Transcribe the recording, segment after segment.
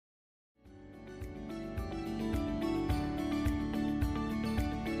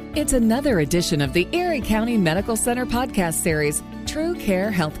It's another edition of the Erie County Medical Center podcast series, True Care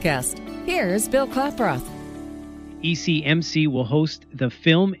Healthcast. Here's Bill Klaproth. ECMC will host the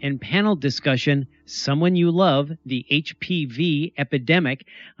film and panel discussion, Someone You Love, the HPV Epidemic,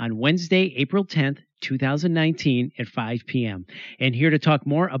 on Wednesday, April 10th, 2019 at 5 p.m. And here to talk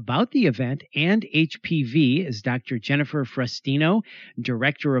more about the event and HPV is Dr. Jennifer Frestino,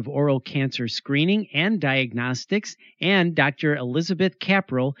 Director of Oral Cancer Screening and Diagnostics, and Dr. Elizabeth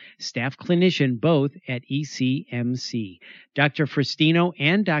Caprell, Staff Clinician, both at ECMC. Dr. Frestino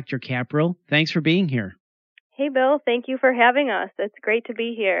and Dr. Caprell, thanks for being here. Hey, Bill. Thank you for having us. It's great to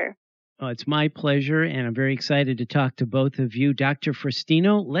be here. Oh, it's my pleasure, and I'm very excited to talk to both of you. Dr.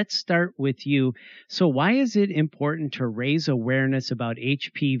 Frestino, let's start with you. So why is it important to raise awareness about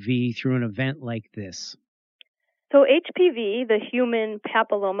HPV through an event like this? So HPV, the human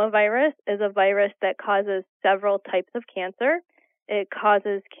papillomavirus, is a virus that causes several types of cancer. It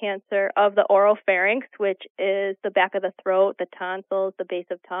causes cancer of the oral pharynx, which is the back of the throat, the tonsils, the base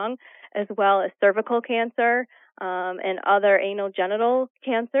of tongue, as well as cervical cancer and other anal genital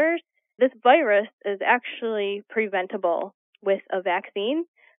cancers. This virus is actually preventable with a vaccine.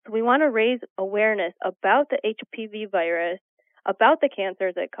 So we want to raise awareness about the HPV virus, about the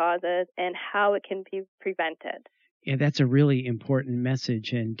cancers it causes, and how it can be prevented. Yeah, that's a really important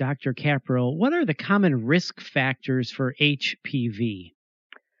message. And Dr. Caprell, what are the common risk factors for HPV?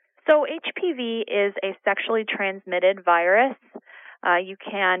 So HPV is a sexually transmitted virus. You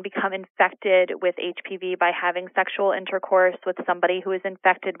can become infected with HPV by having sexual intercourse with somebody who is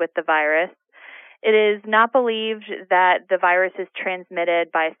infected with the virus. It is not believed that the virus is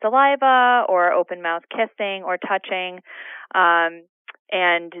transmitted by saliva or open mouth kissing or touching.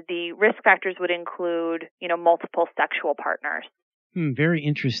 And the risk factors would include, multiple sexual partners. Very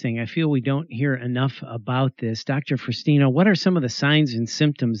interesting. I feel we don't hear enough about this. Dr. Frestino, what are some of the signs and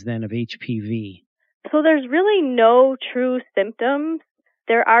symptoms then of HPV? So there's really no true symptoms.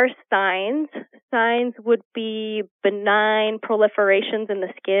 There are signs. Signs would be benign proliferations in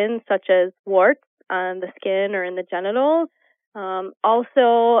the skin, such as warts on the skin or in the genitals.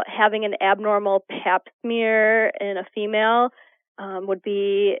 Also, having an abnormal pap smear in a female would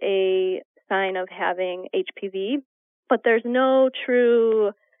be a sign of having HPV. But there's no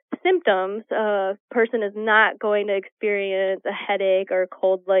true symptoms. A person is not going to experience a headache or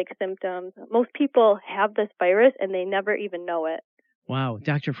cold-like symptoms. Most people have this virus and they never even know it. Wow.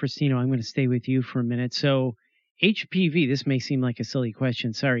 Dr. Frestino, I'm going to stay with you for a minute. So HPV, this may seem like a silly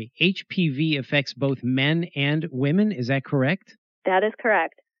question. Sorry. HPV affects both men and women. Is that correct? That is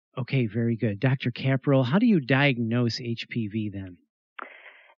correct. Okay, very good. Dr. Caprell, how do you diagnose HPV then?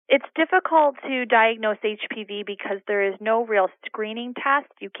 It's difficult to diagnose HPV because there is no real screening test.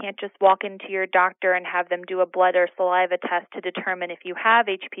 You can't just walk into your doctor and have them do a blood or saliva test to determine if you have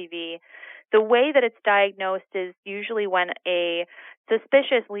HPV. The way that it's diagnosed is usually when a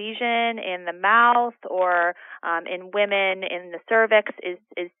suspicious lesion in the mouth or in women in the cervix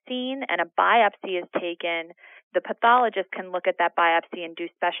is seen and a biopsy is taken. The pathologist can look at that biopsy and do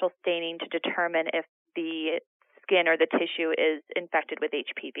special staining to determine if the skin or the tissue is infected with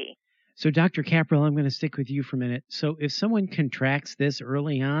HPV. So, Dr. Caprell, I'm going to stick with you for a minute. So if someone contracts this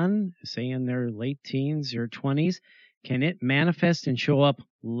early on, say in their late teens or 20s, can it manifest and show up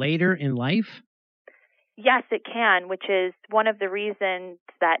later in life? Yes, it can, which is one of the reasons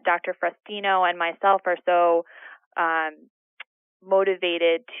that Dr. Frestino and myself are so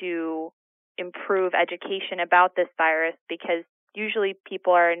motivated to improve education about this virus, because usually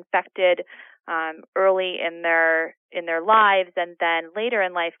people are infected early in their lives, and then later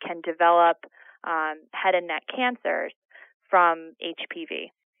in life can develop head and neck cancers from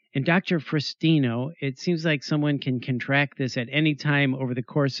HPV. And Dr. Frestino, it seems like someone can contract this at any time over the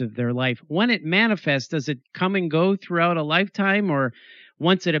course of their life. When it manifests, does it come and go throughout a lifetime, or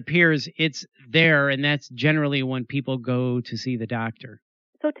once it appears, it's there, and that's generally when people go to see the doctor?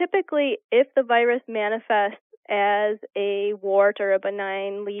 So typically, if the virus manifests as a wart or a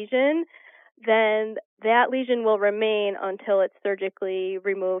benign lesion, then that lesion will remain until it's surgically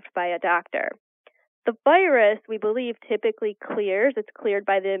removed by a doctor. The virus, we believe, typically clears. It's cleared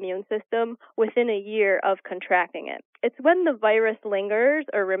by the immune system within a year of contracting it. It's when the virus lingers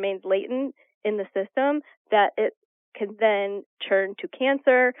or remains latent in the system that it can then turn to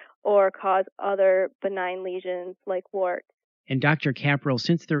cancer or cause other benign lesions like warts. And Dr. Caprell,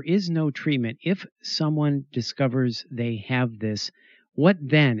 since there is no treatment, if someone discovers they have this, what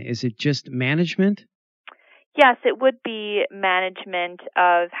then? Is it just management? Yes, it would be management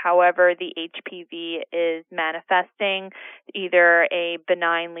of however the HPV is manifesting, either a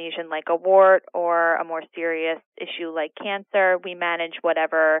benign lesion like a wart or a more serious issue like cancer. We manage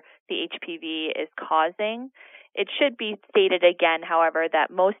whatever the HPV is causing. It should be stated again, however, that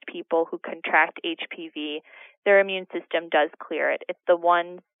most people who contract HPV, their immune system does clear it. It's the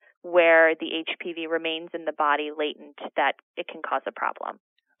ones where the HPV remains in the body latent that it can cause a problem.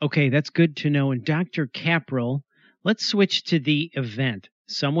 Okay, that's good to know. And Dr. Caprell, let's switch to the event,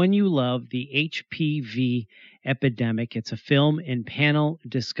 Someone You Love, the HPV Epidemic. It's a film and panel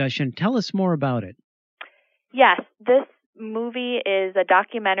discussion. Tell us more about it. Yes, this movie is a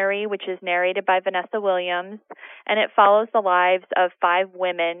documentary which is narrated by Vanessa Williams, and it follows the lives of 5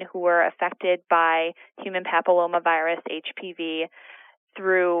 women who were affected by human papillomavirus, HPV,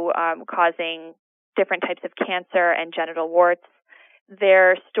 through causing different types of cancer and genital warts.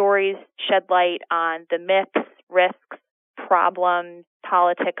 Their stories shed light on the myths, risks, problems,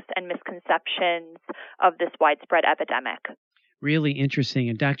 politics, and misconceptions of this widespread epidemic. Really interesting.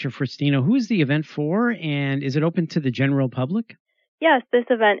 And Dr. Fristino, who is the event for, and is it open to the general public? Yes, this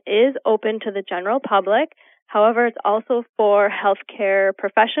event is open to the general public. However, it's also for healthcare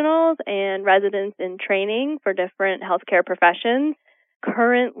professionals and residents in training for different healthcare professions.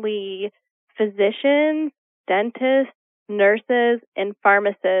 Currently, physicians, dentists, nurses, and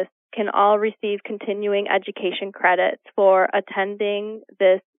pharmacists can all receive continuing education credits for attending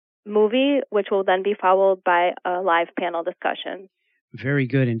this movie, which will then be followed by a live panel discussion. Very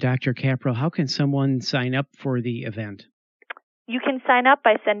good. And Dr. Caprell, how can someone sign up for the event? You can sign up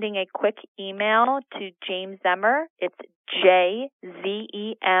by sending a quick email to James Zemmer. It's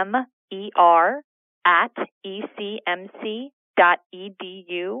JZEMER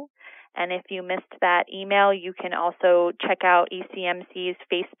 @ecmc.edu. And if you missed that email, you can also check out ECMC's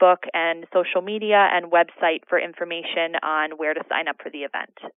Facebook and social media and website for information on where to sign up for the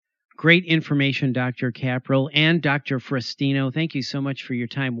event. Great information, Dr. Caprell and Dr. Fristino. Thank you so much for your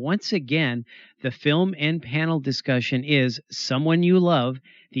time. Once again, the film and panel discussion is Someone You Love,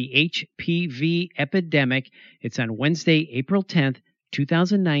 the HPV Epidemic. It's on Wednesday, April 10th,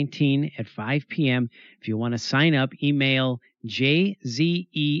 2019 at 5 p.m. If you want to sign up, email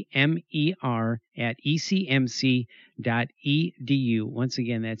jzemer@ecmc.edu. Once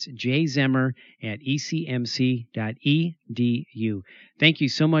again, that's jzemer@ecmc.edu. Thank you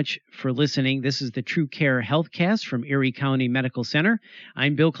so much for listening. This is the True Care Healthcast from Erie County Medical Center.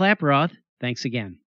 I'm Bill Klaproth. Thanks again.